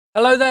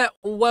Hello there,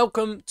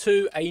 welcome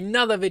to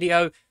another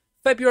video.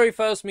 February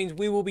 1st means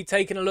we will be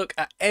taking a look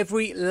at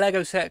every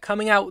LEGO set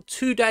coming out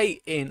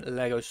today in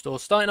LEGO Store.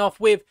 Starting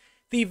off with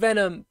the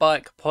Venom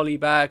Bike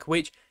Polybag,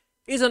 which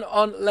isn't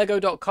on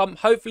lego.com.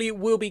 Hopefully it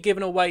will be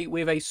given away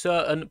with a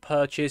certain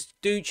purchase.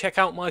 Do check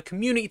out my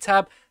community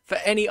tab for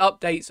any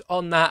updates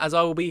on that, as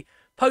I will be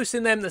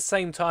posting them the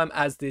same time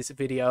as this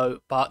video.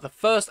 But the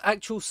first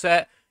actual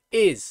set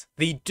is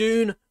the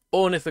Dune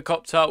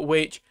Ornithocopter,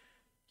 which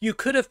you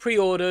could have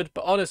pre-ordered,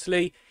 but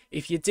honestly,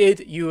 if you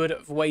did, you would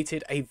have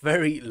waited a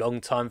very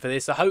long time for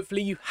this. So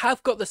hopefully you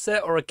have got the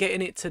set or are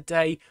getting it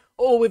today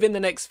or within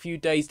the next few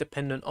days,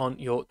 depending on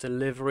your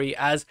delivery,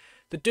 as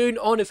the Dune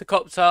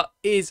Ornithocopter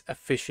is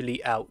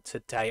officially out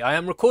today. I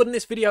am recording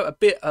this video a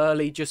bit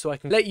early just so I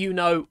can let you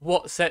know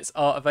what sets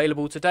are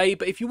available today.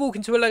 But if you walk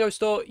into a LEGO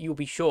store, you'll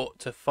be sure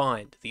to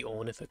find the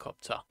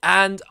Ornithocopter.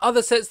 And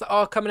other sets that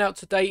are coming out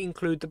today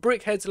include the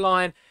Brickheads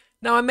line.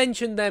 Now, I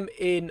mentioned them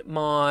in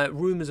my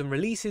rumours and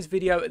releases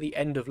video at the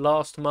end of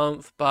last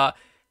month, but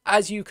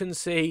as you can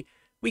see,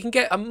 we can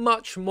get a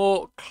much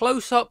more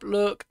close-up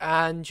look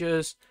and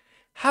just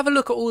have a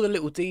look at all the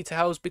little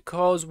details,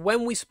 because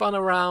when we spun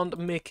around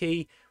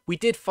Mickey, we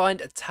did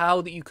find a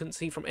towel that you couldn't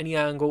see from any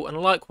angle, and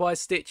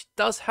likewise Stitch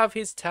does have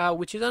his towel,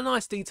 which is a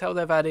nice detail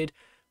they've added.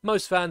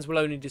 Most fans will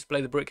only display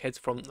the Brickheads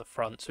from the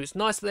front, so it's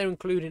nice that they're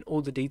including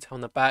all the detail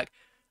on the back,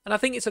 and I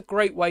think it's a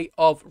great way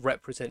of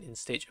representing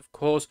Stitch. Of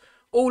course,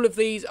 all of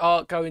these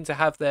are going to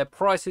have their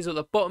prices at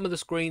the bottom of the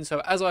screen, so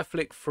as I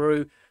flick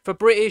through, for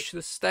British,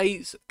 the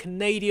States,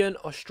 Canadian,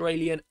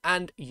 Australian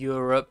and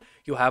Europe,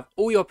 you'll have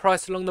all your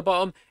prices along the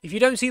bottom. If you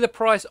don't see the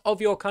price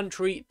of your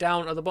country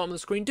down at the bottom of the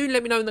screen, do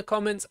let me know in the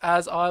comments,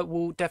 as I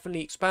will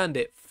definitely expand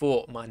it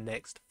for my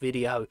next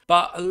video.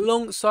 But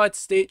alongside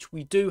Stitch,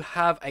 we do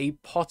have a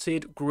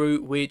potted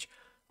Groot, which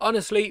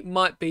honestly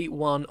might be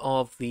one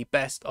of the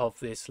best of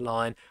this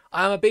line.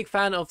 I am a big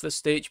fan of the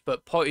Stitch,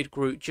 but potted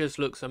Groot just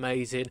looks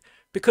amazing.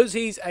 Because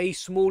he's a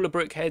smaller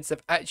Brickheads,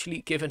 they've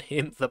actually given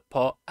him the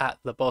pot at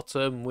the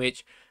bottom,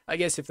 which I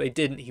guess if they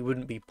didn't, he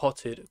wouldn't be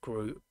potted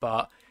Groot.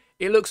 But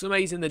it looks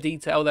amazing, the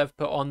detail they've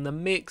put on, the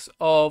mix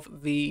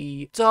of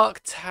the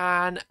dark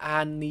tan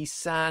and the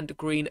sand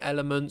green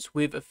elements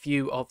with a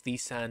few of the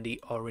sandy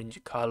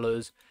orange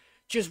colours.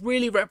 Just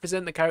really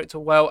represent the character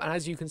well. And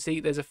as you can see,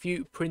 there's a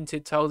few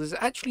printed tiles.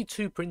 There's actually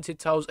two printed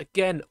tiles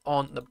again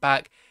on the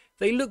back.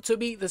 They look to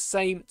be the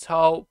same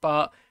tile,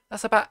 but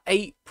that's about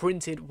 8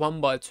 printed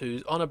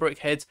 1x2s on a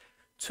Brickheads,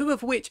 2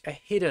 of which are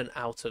hidden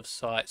out of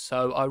sight.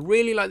 So I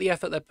really like the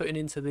effort they're putting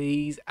into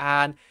these,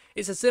 and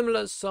it's a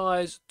similar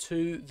size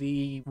to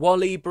the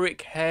Wally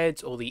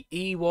Brickheads or the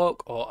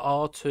Ewok or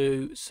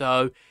R2.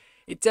 So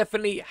it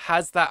definitely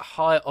has that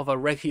height of a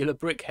regular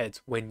Brickhead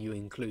when you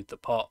include the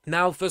pot.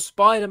 Now for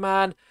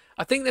Spider-Man,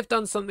 I think they've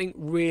done something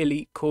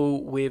really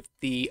cool with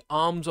the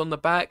arms on the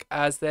back,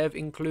 as they've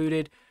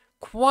included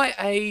quite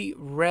a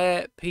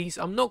rare piece.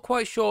 I'm not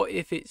quite sure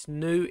if it's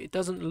new. It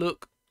doesn't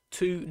look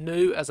too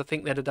new, as I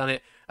think they'd have done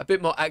it a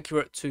bit more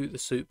accurate to the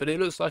suit, but it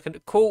looks like a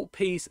cool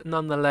piece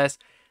nonetheless,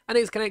 and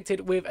it's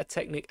connected with a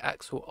Technic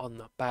axle on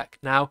the back.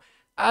 Now,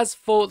 as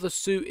for the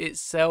suit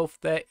itself,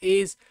 there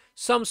is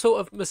some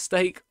sort of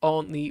mistake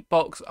on the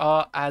box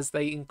art, as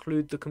they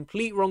include the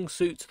complete wrong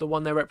suit to the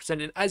one they're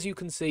representing. As you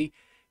can see,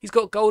 he's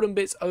got golden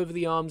bits over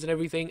the arms and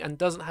everything, and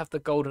doesn't have the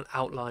golden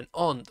outline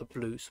on the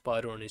blue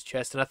spider on his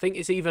chest. And I think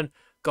it's even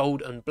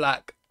gold and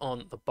black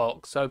on the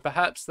box. So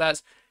perhaps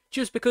that's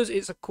just because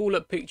it's a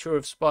cooler picture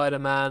of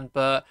Spider-Man,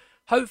 but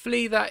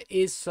hopefully that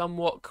is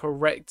somewhat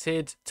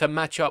corrected to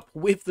match up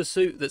with the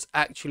suit that's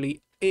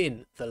actually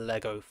in the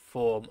Lego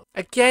form.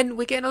 Again,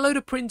 we're getting a load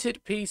of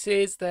printed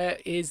pieces. There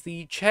is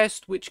the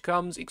chest, which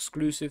comes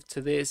exclusive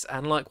to this,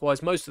 and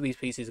likewise most of these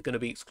pieces are going to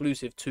be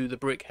exclusive to the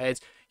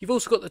Brickheads. You've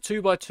also got the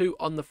 2x2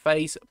 on the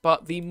face,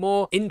 but the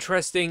more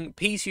interesting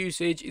piece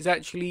usage is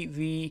actually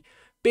the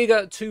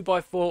bigger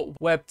 2x4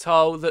 web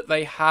tile that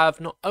they have,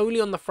 not only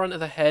on the front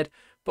of the head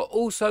but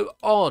also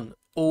on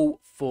all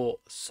 4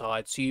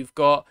 sides. So you've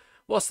got,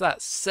 what's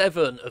that,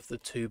 7 of the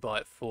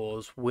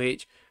 2x4s,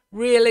 which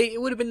really, it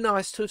would have been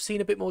nice to have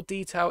seen a bit more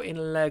detail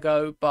in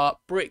Lego, but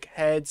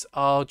Brickheads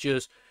are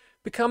just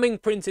becoming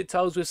printed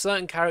tiles with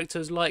certain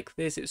characters like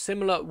this. It's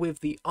similar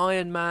with the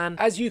Iron Man.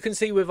 As you can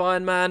see with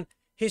Iron Man,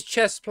 his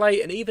chest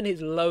plate and even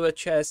his lower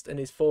chest and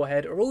his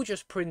forehead are all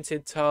just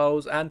printed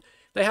tiles, and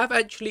they have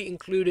actually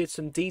included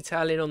some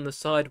detailing on the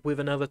side with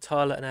another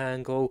tile at an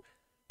angle.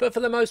 But for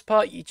the most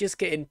part, you're just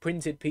getting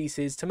printed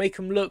pieces to make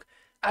them look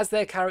as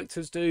their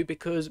characters do,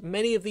 because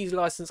many of these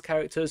licensed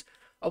characters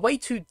are way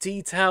too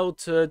detailed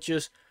to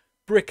just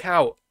brick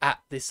out at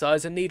this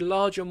size and need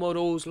larger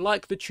models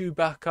like the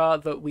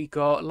Chewbacca that we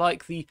got,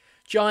 like the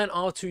giant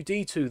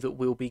R2-D2 that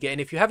we'll be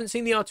getting. If you haven't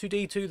seen the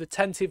R2-D2, the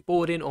tentative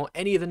boarding, or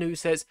any of the new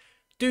sets,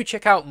 do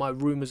check out my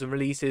rumours and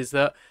releases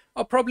that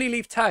I'll probably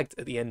leave tagged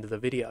at the end of the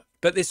video.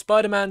 But this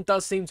Spider-Man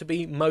does seem to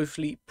be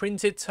mostly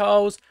printed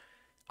tiles.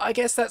 I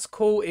guess that's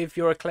cool if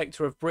you're a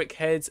collector of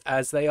Brickheads,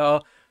 as they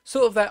are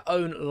sort of their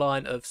own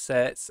line of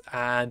sets,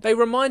 and they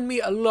remind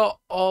me a lot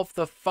of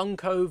the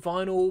Funko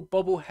vinyl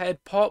bobblehead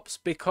pops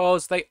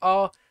because they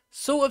are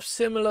sort of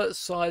similar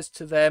size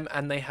to them,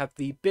 and they have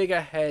the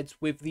bigger heads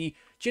with the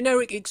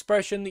generic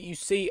expression that you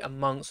see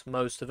amongst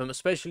most of them,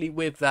 especially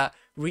with that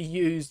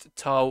reused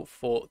tile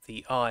for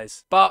the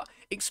eyes. But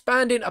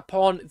expanding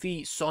upon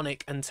the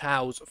Sonic and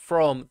Tails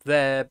from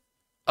their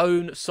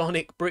own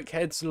Sonic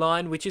Brickheads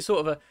line, which is sort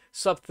of a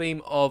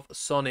sub-theme of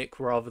Sonic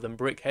rather than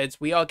Brickheads,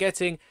 we are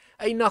getting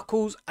a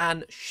Knuckles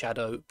and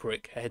Shadow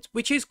Brickheads,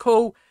 which is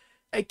cool.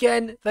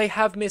 Again, they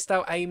have missed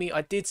out Amy.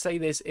 I did say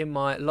this in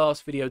my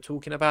last video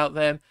talking about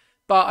them,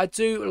 but I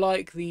do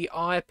like the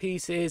eye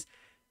pieces.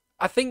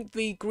 I think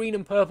the green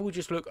and purple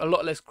just look a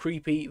lot less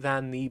creepy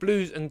than the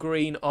blues and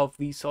green of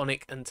the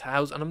Sonic and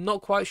Tails, and I'm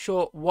not quite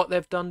sure what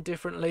they've done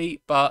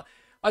differently, but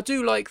I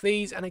do like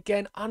these. And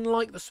again,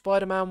 unlike the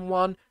Spider-Man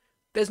one,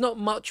 there's not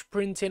much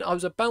printing. I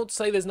was about to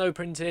say there's no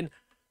printing.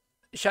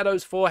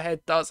 Shadow's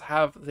forehead does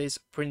have this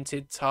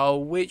printed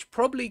tile, which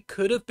probably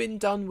could have been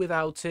done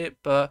without it,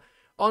 but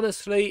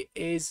honestly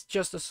is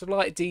just a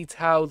slight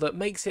detail that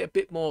makes it a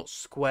bit more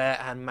square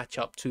and match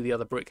up to the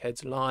other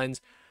Brickheads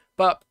lines.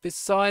 But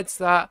besides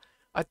that,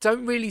 I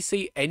don't really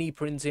see any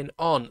printing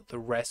on the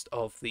rest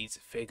of these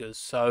figures,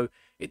 so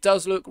it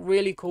does look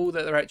really cool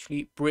that they're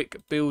actually brick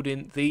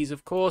building these.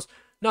 Of course,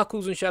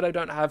 Knuckles and Shadow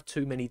don't have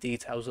too many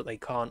details that they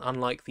can't,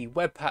 unlike the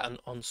web pattern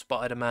on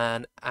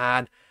Spider-Man.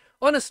 And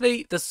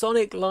honestly, the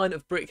Sonic line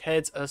of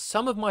Brickheads are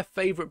some of my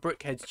favourite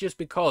Brickheads just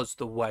because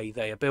the way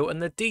they are built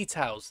and the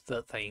details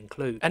that they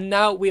include. And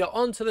now we are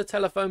on to the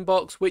telephone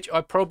box, which I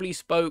probably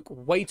spoke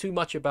way too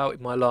much about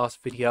in my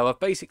last video. I've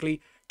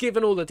basically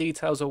given all the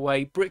details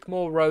away.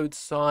 Brickmore Road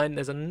sign,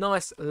 there's a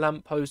nice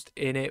lamppost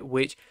in it,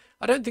 which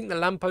I don't think the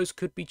lamppost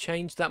could be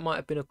changed. That might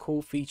have been a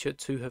cool feature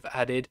to have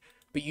added.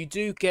 But you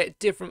do get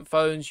different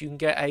phones. You can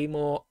get a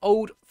more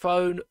old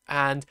phone,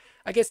 and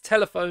I guess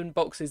telephone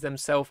boxes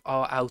themselves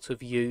are out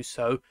of use,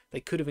 so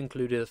they could have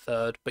included a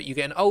third. But you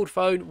get an old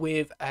phone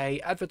with a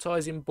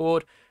advertising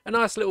board, a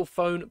nice little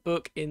phone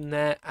book in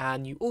there,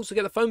 and you also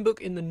get the phone book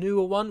in the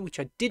newer one, which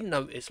I didn't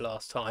notice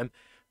last time,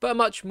 but a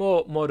much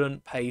more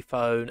modern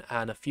payphone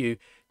and a few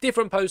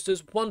different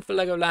posters, one for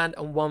Legoland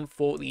and one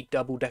for the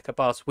double-decker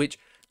bus, which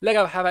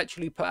Lego have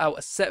actually put out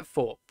a set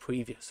for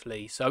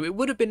previously. So it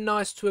would have been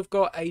nice to have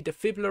got a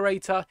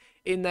defibrillator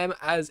in them,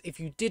 as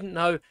if you didn't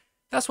know,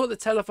 that's what the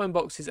telephone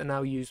boxes are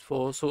now used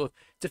for, sort of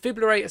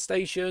defibrillator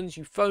stations.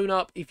 You phone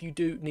up if you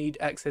do need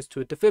access to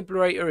a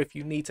defibrillator, if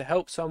you need to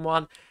help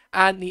someone,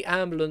 and the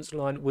ambulance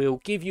line will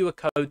give you a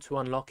code to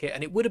unlock it.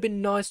 And it would have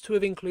been nice to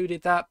have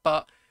included that,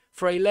 but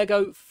for a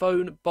Lego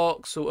phone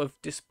box sort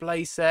of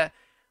display set,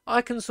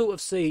 I can sort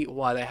of see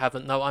why they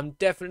haven't, though. I'm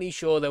definitely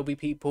sure there'll be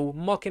people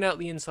mocking out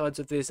the insides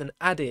of this and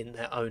adding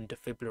their own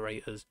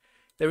defibrillators.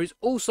 There is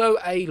also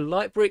a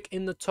light brick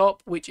in the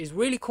top, which is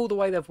really cool the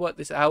way they've worked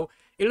this out.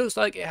 It looks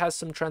like it has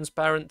some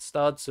transparent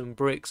studs and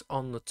bricks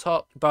on the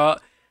top,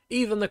 but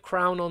even the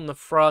crown on the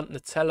front, the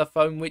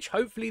telephone, which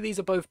hopefully these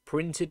are both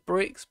printed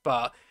bricks,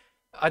 but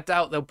I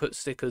doubt they'll put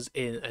stickers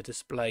in a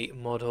display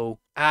model.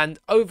 And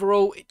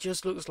overall, it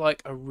just looks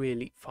like a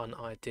really fun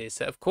idea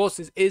set. Of course,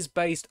 this is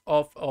based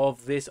off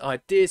of this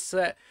idea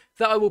set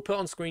that I will put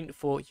on screen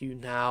for you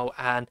now.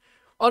 And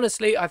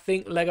honestly, I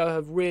think Lego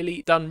have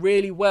really done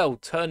really well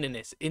turning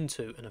this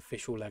into an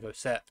official Lego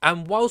set.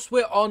 And whilst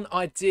we're on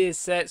idea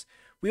sets,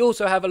 we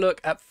also have a look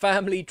at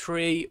Family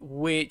Tree,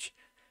 which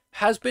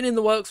has been in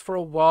the works for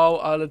a while,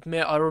 I'll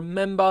admit. I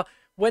remember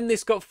when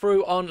this got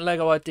through on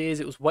Lego Ideas,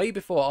 it was way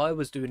before I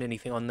was doing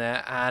anything on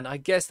there, and I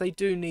guess they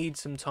do need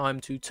some time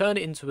to turn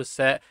it into a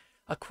set.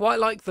 I quite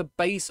like the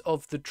base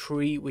of the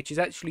tree, which is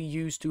actually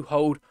used to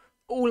hold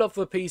all of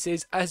the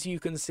pieces, as you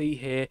can see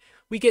here.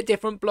 We get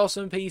different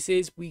blossom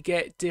pieces, we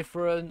get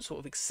different sort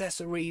of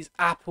accessories,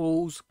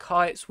 apples,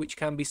 kites, which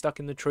can be stuck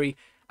in the tree,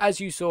 as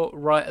you saw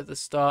right at the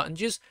start, and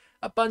just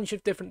a bunch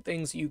of different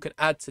things you can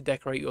add to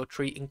decorate your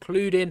tree,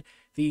 including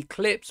the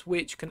clips,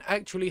 which can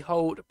actually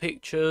hold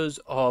pictures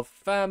of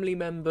family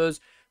members.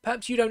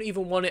 Perhaps you don't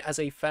even want it as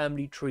a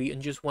family tree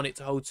and just want it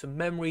to hold some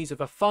memories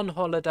of a fun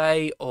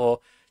holiday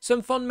or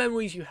some fun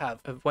memories you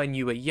have of when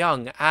you were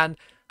young. And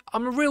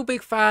I'm a real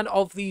big fan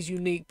of these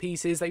unique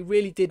pieces. They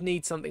really did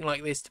need something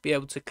like this to be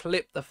able to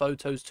clip the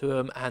photos to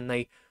them, and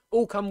they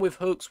all come with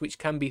hooks which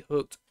can be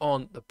hooked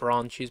on the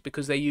branches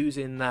because they're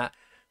using that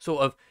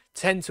sort of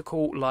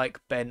tentacle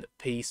like bent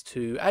piece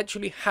to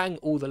actually hang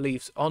all the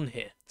leaves on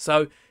here.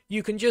 So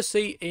you can just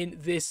see in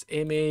this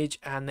image,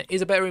 and there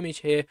is a better image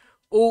here,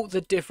 all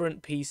the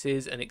different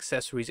pieces and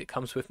accessories it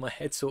comes with. My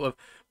head sort of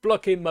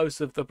blocking most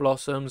of the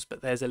blossoms,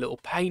 but there's a little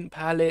paint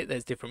palette,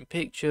 there's different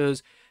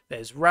pictures,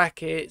 there's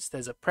rackets,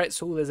 there's a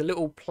pretzel, there's a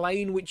little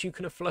plane which you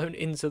can have flown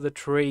into the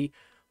tree,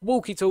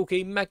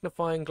 walkie-talkie,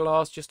 magnifying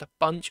glass, just a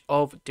bunch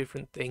of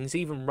different things,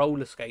 even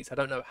roller skates. I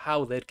don't know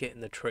how they'd get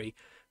in the tree.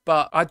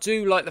 But I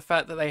do like the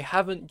fact that they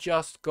haven't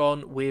just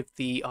gone with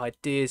the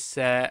ideas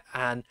set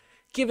and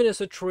given us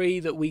a tree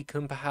that we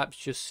can perhaps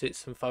just sit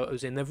some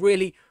photos in. They've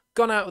really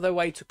gone out of their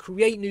way to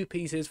create new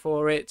pieces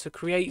for it, to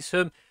create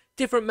some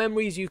different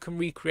memories you can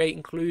recreate,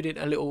 including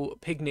a little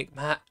picnic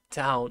mat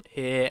down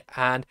here,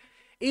 and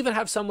even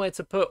have somewhere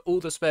to put all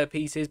the spare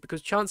pieces,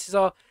 because chances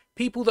are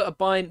people that are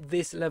buying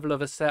this level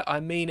of a set, I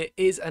mean, it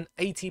is an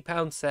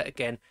 £80 set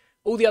again.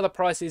 All the other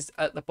prices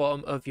at the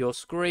bottom of your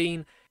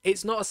screen.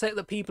 It's not a set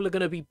that people are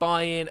going to be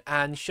buying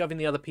and shoving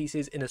the other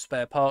pieces in a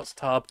spare parts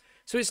tub.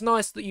 So it's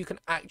nice that you can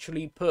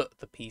actually put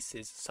the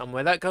pieces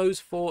somewhere. That goes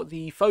for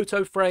the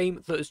photo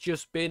frame that has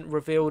just been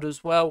revealed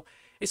as well.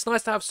 It's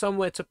nice to have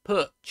somewhere to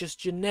put just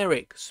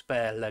generic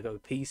spare Lego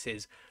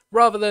pieces,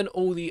 rather than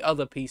all the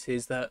other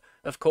pieces that,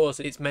 of course,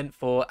 it's meant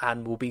for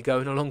and will be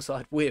going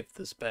alongside with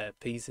the spare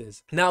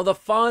pieces. Now, the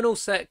final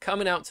set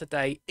coming out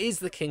today is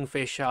the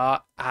Kingfisher,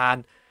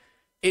 and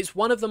it's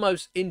one of the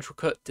most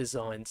intricate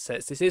design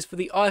sets. This is for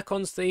the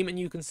Icons theme, and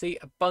you can see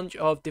a bunch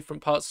of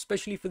different parts,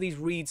 especially for these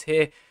reeds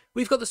here.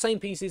 We've got the same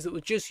pieces that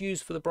were just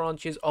used for the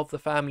branches of the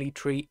family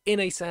tree in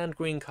a sand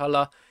green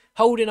colour,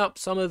 holding up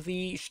some of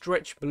the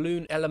stretch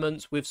balloon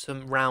elements with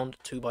some round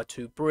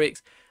 2x2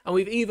 bricks. And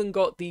we've even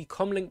got the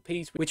comlink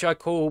piece, which I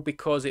call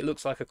because it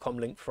looks like a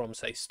comlink from,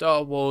 say,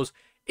 Star Wars,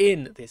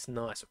 in this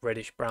nice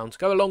reddish brown to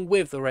go along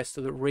with the rest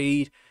of the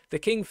reed. The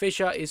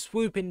Kingfisher is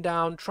swooping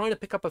down, trying to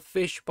pick up a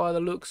fish by the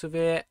looks of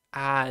it,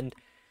 and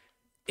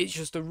it's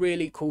just a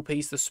really cool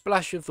piece. The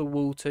splash of the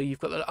water, you've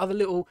got the other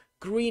little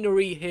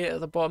greenery here at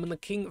the bottom, and the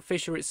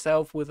Kingfisher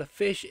itself with a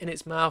fish in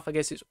its mouth. I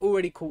guess it's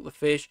already caught the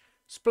fish,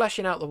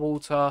 splashing out the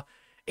water.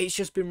 It's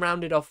just been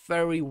rounded off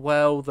very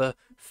well. The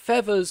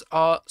feathers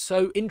are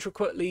so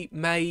intricately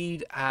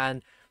made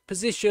and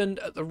positioned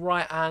at the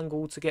right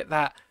angle to get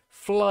that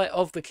flight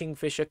of the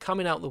Kingfisher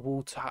coming out the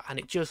water, and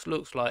it just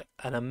looks like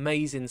an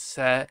amazing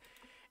set.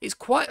 It's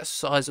quite a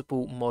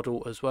sizable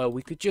model as well.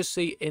 We could just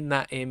see in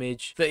that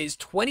image that it's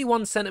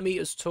 21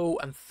 centimeters tall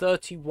and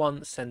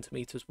 31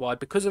 centimeters wide.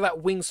 Because of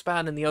that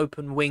wingspan and the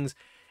open wings,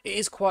 it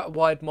is quite a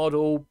wide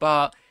model,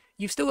 but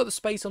you've still got the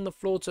space on the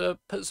floor to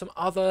put some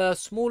other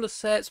smaller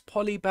sets,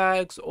 poly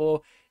bags,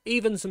 or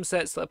even some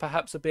sets that are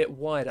perhaps a bit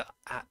wider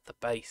at the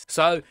base.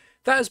 So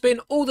that has been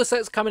all the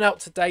sets coming out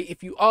today.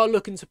 If you are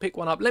looking to pick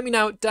one up, let me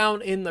know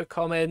down in the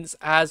comments,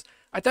 as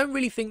I don't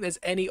really think there's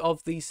any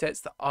of these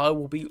sets that I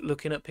will be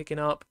looking at picking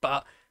up,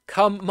 but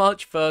come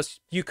March 1st,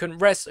 you can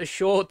rest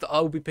assured that I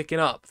will be picking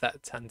up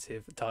that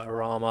Tantive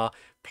diorama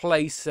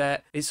play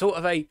set. It's sort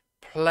of a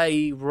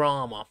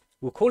playrama.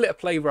 We'll call it a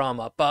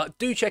playrama, but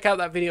do check out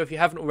that video if you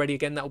haven't already.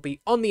 Again, that will be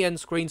on the end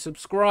screen.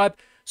 Subscribe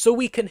so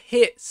we can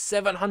hit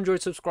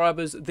 700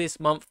 subscribers this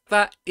month.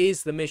 That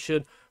is the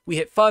mission. We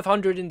hit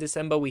 500 in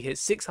December. We hit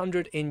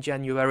 600 in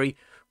January.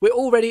 We're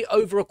already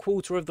over a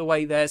quarter of the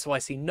way there, so I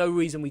see no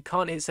reason we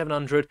can't hit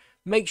 700.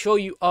 Make sure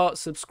you are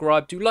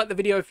subscribed. Do like the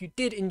video if you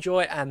did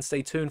enjoy, and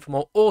stay tuned for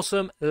more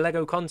awesome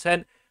Lego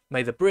content.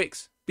 May the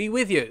bricks be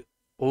with you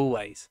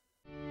always.